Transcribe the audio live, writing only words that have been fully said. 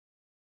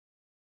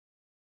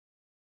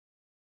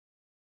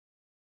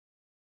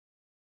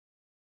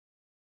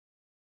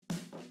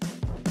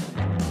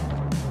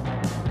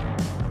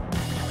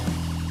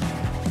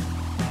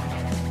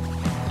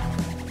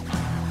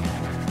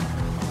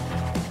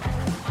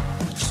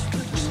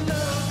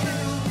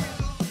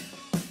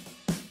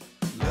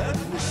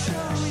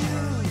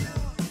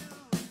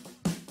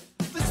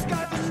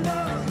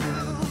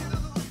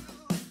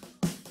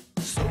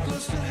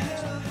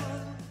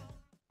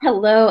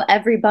Hello,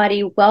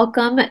 everybody.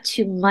 Welcome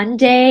to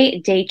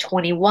Monday, day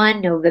 21,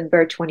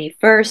 November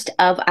 21st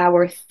of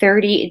our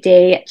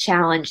 30-day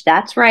challenge.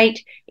 That's right.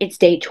 It's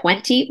day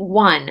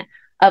 21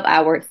 of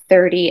our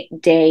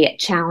 30-day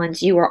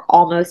challenge. You are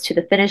almost to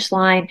the finish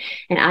line,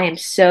 and I am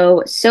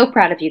so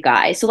proud of you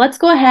guys. So let's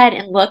go ahead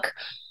and look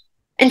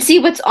and see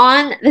what's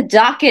on the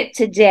docket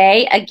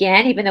today.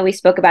 Again, even though we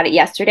spoke about it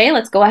yesterday,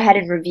 let's go ahead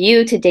and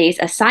review today's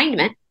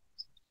assignment.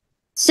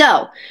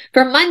 So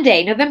for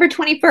Monday, November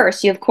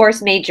 21st, you of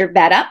course made your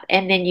bed up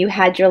and then you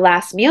had your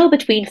last meal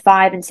between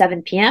 5 and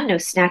 7 p.m. No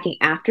snacking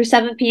after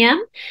 7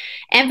 p.m.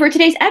 And for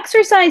today's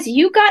exercise,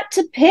 you got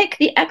to pick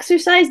the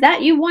exercise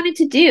that you wanted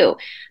to do.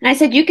 And I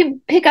said you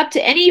can pick up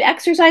to any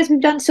exercise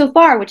we've done so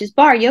far, which is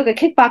bar, yoga,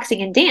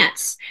 kickboxing, and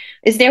dance.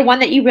 Is there one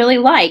that you really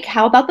like?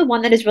 How about the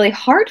one that is really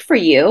hard for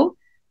you,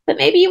 but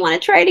maybe you want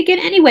to try it again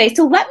anyway?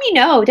 So let me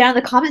know down in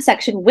the comment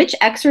section which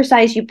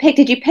exercise you picked.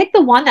 Did you pick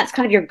the one that's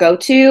kind of your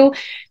go-to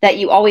that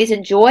you always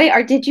enjoy,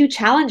 or did you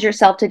challenge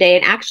yourself today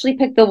and actually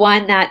pick the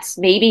one that's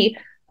maybe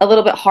a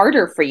little bit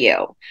harder for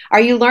you? Are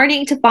you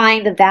learning to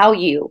find the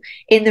value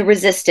in the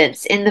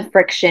resistance, in the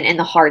friction, in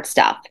the hard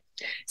stuff?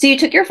 So you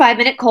took your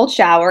 5-minute cold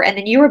shower and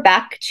then you were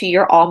back to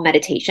your all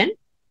meditation.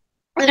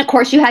 And of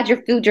course, you had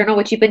your food journal,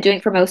 which you've been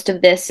doing for most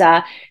of this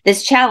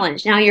this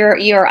challenge. Now, your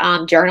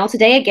journal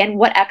today, again,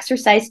 what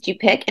exercise did you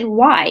pick and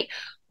why?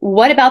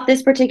 What about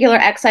this particular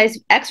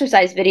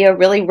exercise video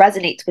really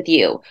resonates with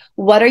you?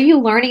 What are you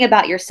learning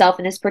about yourself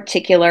in this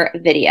particular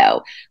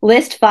video?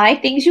 List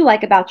 5 things you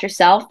like about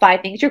yourself,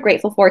 5 things you're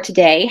grateful for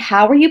today.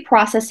 How are you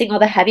processing all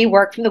the heavy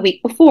work from the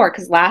week before?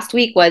 Because last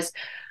week was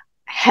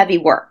heavy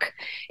work.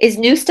 Is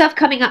new stuff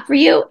coming up for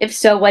you? If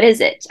so, what is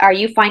it? Are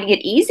you finding it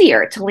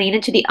easier to lean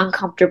into the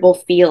uncomfortable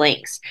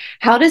feelings?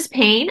 How does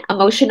pain,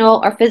 emotional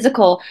or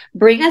physical,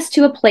 bring us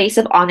to a place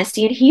of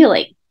honesty and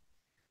healing?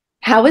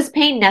 How is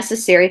pain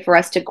necessary for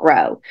us to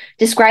grow?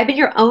 Describe in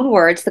your own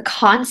words the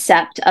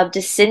concept of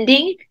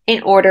descending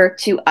in order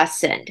to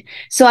ascend.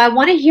 So I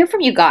want to hear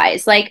from you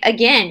guys. Like,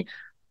 again,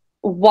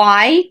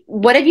 why?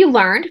 What have you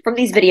learned from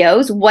these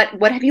videos?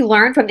 What have you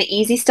learned from the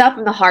easy stuff,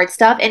 from the hard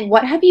stuff? And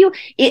what have you,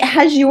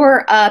 has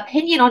your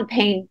opinion on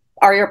pain,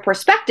 or your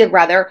perspective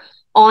rather,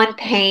 on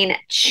pain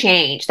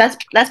changed? That's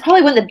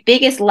probably one of the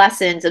biggest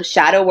lessons of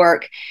shadow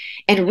work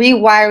and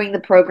rewiring the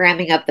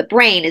programming of the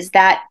brain, is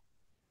that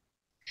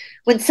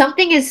when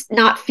something is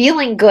not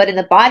feeling good in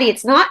the body,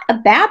 it's not a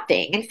bad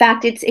thing. In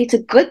fact, it's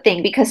a good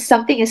thing, because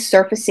something is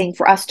surfacing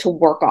for us to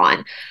work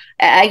on.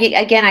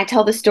 Again, I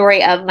tell the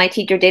story of my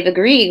teacher, David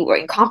Guri, where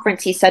in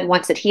conference, he said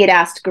once that he had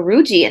asked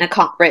Guruji in a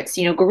conference,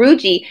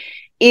 Guruji,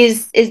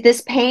 is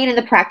this pain in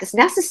the practice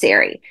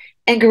necessary?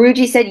 And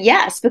Guruji said,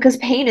 yes, because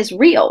pain is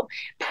real.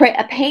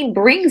 Pain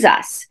brings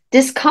us,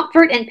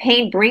 discomfort and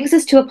pain brings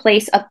us to a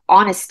place of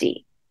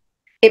honesty.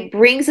 It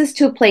brings us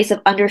to a place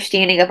of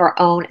understanding of our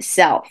own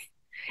self.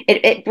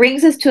 It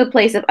brings us to a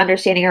place of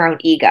understanding our own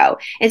ego.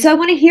 And so I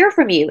want to hear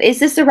from you. Is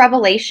this a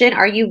revelation?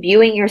 Are you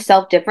viewing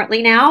yourself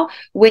differently now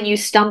when you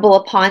stumble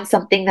upon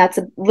something that's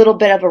a little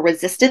bit of a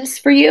resistance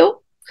for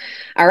you?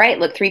 All right,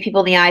 look 3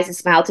 people in the eyes and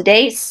smile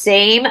today.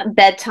 Same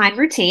bedtime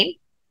routine.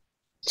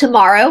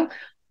 Tomorrow,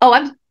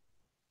 I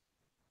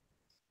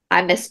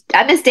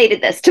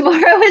misstated this.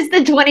 Tomorrow is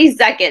the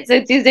 22nd.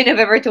 So Tuesday,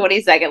 November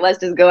 22nd. Let's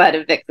just go ahead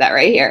and fix that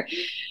right here.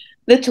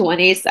 The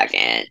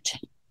 22nd.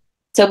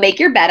 So make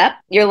your bed up.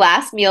 Your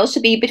last meal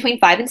should be between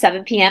 5 and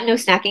 7 p.m. No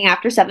snacking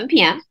after 7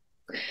 p.m.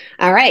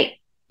 All right.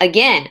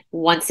 Again,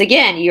 once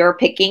again, you're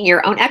picking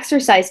your own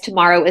exercise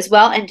tomorrow as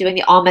well and doing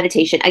the all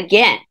meditation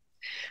again.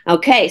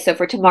 Okay, so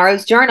for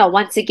tomorrow's journal,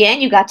 once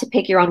again, you got to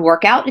pick your own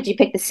workout. Did you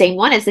pick the same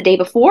one as the day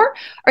before,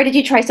 or did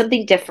you try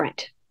something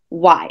different?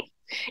 Why?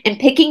 And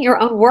picking your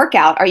own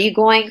workout, are you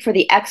going for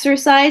the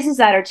exercises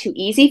that are too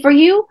easy for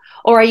you,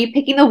 or are you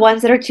picking the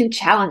ones that are too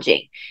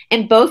challenging?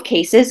 In both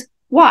cases,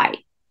 why?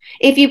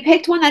 If you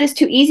picked one that is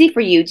too easy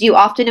for you, do you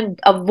often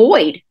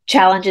avoid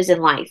challenges in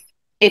life?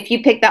 If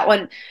you pick that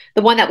one,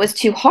 the one that was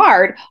too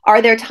hard,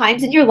 are there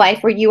times in your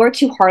life where you are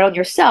too hard on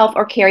yourself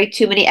or carry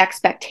too many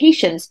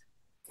expectations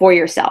for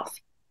yourself?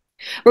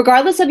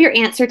 Regardless of your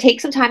answer,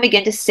 take some time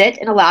again to sit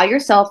and allow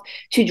yourself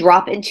to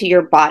drop into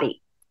your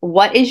body.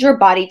 What is your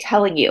body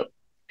telling you?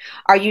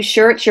 Are you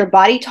sure it's your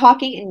body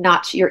talking and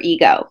not your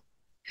ego?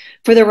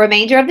 For the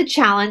remainder of the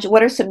challenge,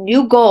 what are some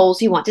new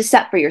goals you want to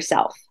set for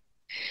yourself?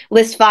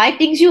 List 5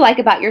 things you like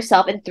about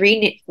yourself and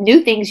 3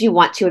 new things you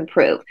want to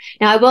improve.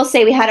 Now, I will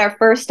say we had our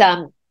first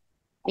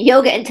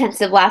yoga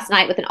intensive last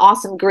night with an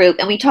awesome group,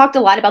 and we talked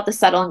a lot about the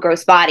subtle and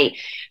gross body.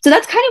 So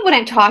that's kind of what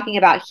I'm talking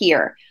about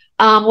here.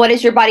 What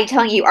is your body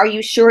telling you? Are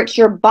you sure it's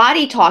your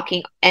body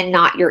talking and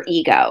not your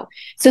ego?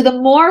 So the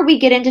more we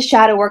get into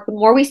shadow work, the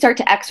more we start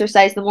to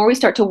exercise, the more we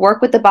start to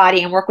work with the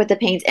body and work with the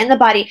pains in the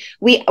body,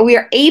 we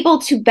are able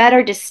to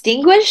better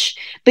distinguish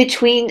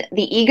between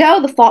the ego,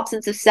 the false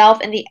sense of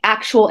self, and the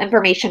actual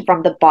information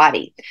from the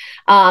body.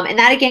 And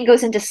that again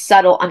goes into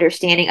subtle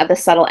understanding of the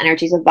subtle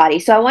energies of body.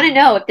 So I want to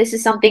know if this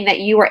is something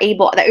that you are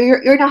able, that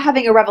you're not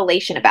having a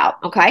revelation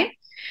about, okay?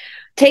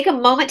 Take a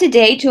moment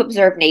today to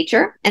observe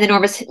nature. In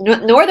the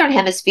northern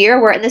hemisphere,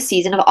 we're in the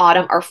season of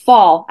autumn or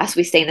fall, as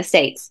we say in the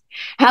States.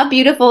 How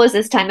beautiful is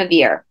this time of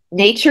year?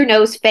 Nature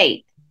knows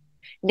faith.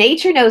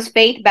 Nature knows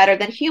faith better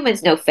than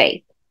humans know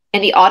faith.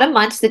 In the autumn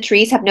months, the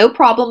trees have no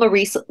problem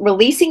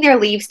releasing their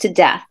leaves to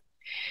death.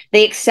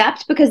 They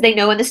accept because they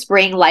know in the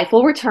spring life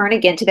will return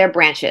again to their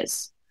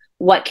branches.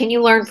 What can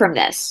you learn from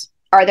this?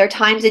 Are there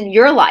times in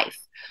your life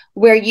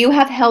where you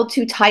have held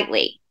too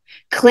tightly,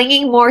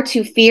 clinging more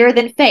to fear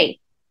than faith?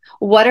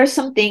 What are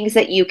some things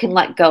that you can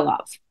let go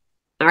of?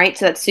 All right,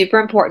 so that's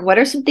super important. What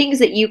are some things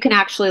that you can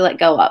actually let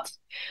go of?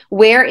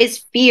 Where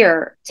is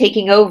fear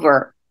taking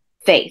over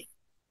faith?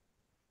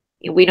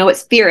 We know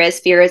what fear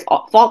is. Fear is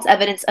false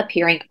evidence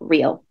appearing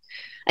real.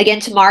 Again,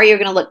 tomorrow you're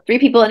going to look 3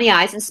 people in the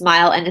eyes and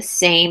smile, and the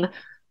same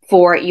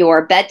for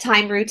your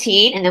bedtime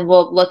routine. And then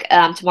we'll look,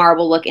 tomorrow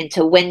we'll look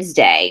into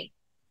Wednesday.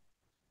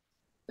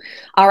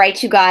 All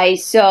right, you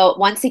guys. So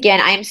once again,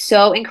 I am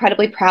so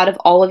incredibly proud of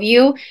all of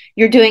you.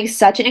 You're doing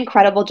such an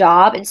incredible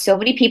job. And so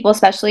many people,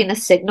 especially in the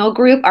Signal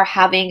group, are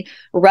having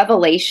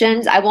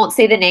revelations. I won't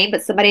say the name,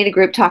 but somebody in the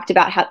group talked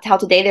about how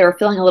today they were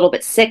feeling a little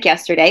bit sick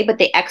yesterday, but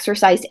they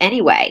exercised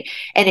anyway.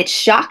 And it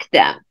shocked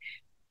them,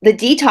 the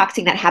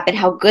detoxing that happened,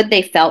 how good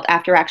they felt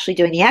after actually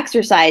doing the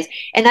exercise.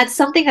 And that's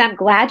something that I'm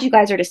glad you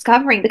guys are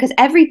discovering, because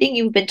everything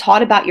you've been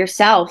taught about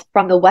yourself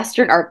from the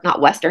Western, or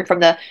not Western, from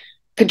the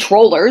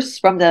controllers,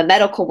 from the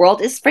medical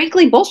world, is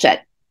frankly bullshit.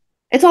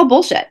 It's all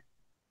bullshit,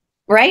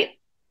 right?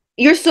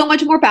 You're so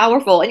much more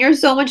powerful and you're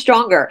so much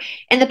stronger.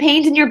 And the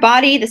pains in your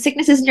body, the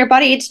sicknesses in your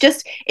body, it's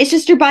just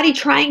your body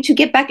trying to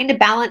get back into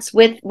balance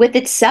with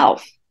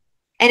itself.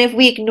 And if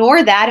we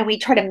ignore that and we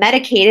try to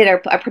medicate it or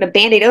put a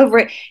Band-Aid over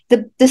it,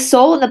 the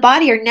soul and the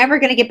body are never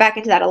going to get back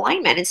into that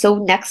alignment. And so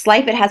next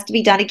life, it has to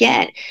be done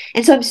again.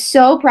 And so I'm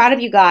so proud of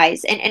you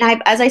guys. And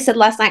as I said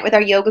last night with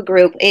our yoga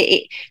group,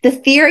 the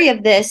theory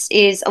of this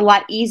is a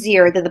lot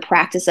easier than the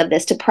practice of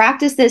this. To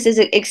practice this is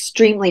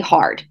extremely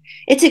hard.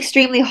 It's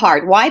extremely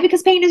hard. Why?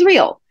 Because pain is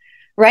real.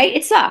 Right?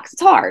 It sucks.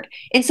 It's hard.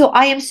 And so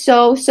I am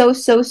so, so,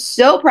 so,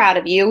 so proud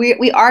of you.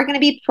 We are going to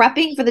be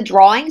prepping for the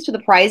drawings for the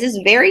prizes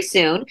very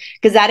soon,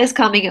 because that is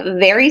coming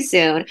very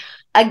soon.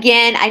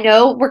 Again, I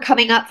know we're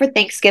coming up for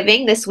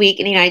Thanksgiving this week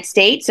in the United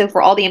States. So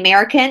for all the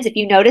Americans, if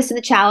you notice in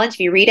the challenge,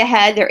 if you read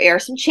ahead, there are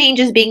some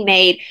changes being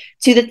made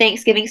to the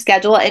Thanksgiving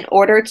schedule in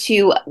order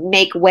to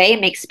make way and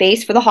make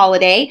space for the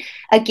holiday.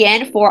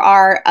 Again, for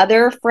our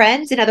other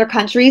friends in other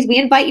countries, we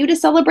invite you to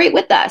celebrate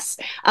with us.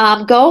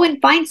 Go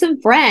and find some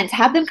friends,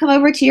 have them come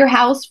over to your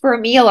house for a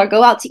meal or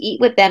go out to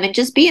eat with them, and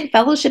just be in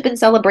fellowship and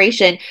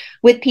celebration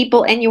with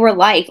people in your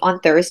life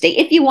on Thursday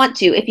if you want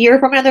to. If you're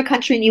from another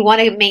country and you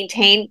want to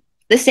maintain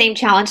the same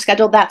challenge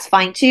schedule, that's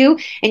fine too.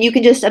 And you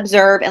can just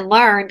observe and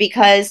learn,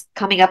 because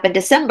coming up in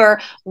December,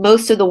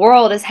 most of the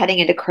world is heading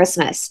into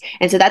Christmas.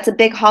 And so that's a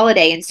big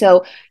holiday. And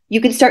so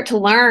you can start to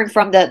learn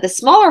from the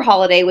smaller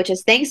holiday, which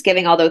is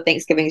Thanksgiving, although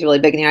Thanksgiving is really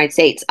big in the United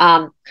States,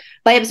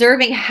 by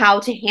observing how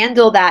to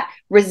handle that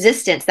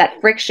resistance, that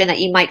friction that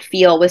you might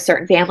feel with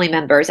certain family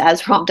members.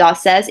 As Ram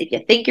Dass says, if you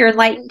think you're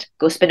enlightened,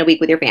 go spend a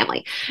week with your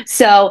family.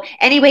 So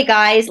anyway,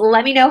 guys,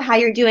 let me know how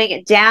you're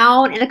doing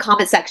down in the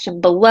comment section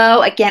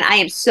below. Again, I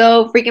am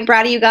so freaking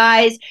proud of you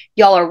guys.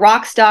 Y'all are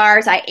rock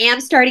stars. I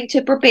am starting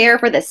to prepare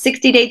for the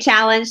 60-day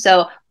challenge.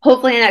 So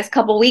hopefully in the next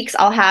couple weeks,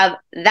 I'll have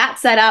that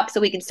set up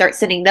so we can start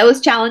sending those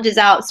challenges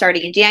out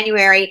starting in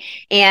January.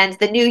 And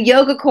the new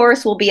yoga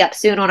course will be up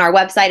soon on our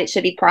website. It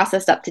should be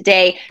processed up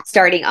today,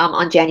 starting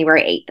on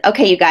January 8th.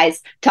 Okay, you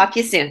guys, talk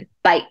to you soon.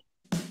 Bye.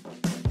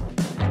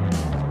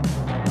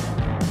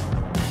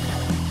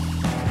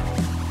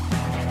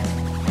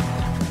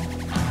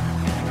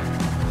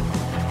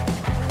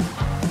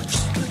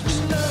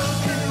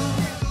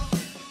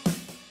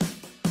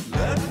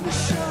 Let me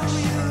show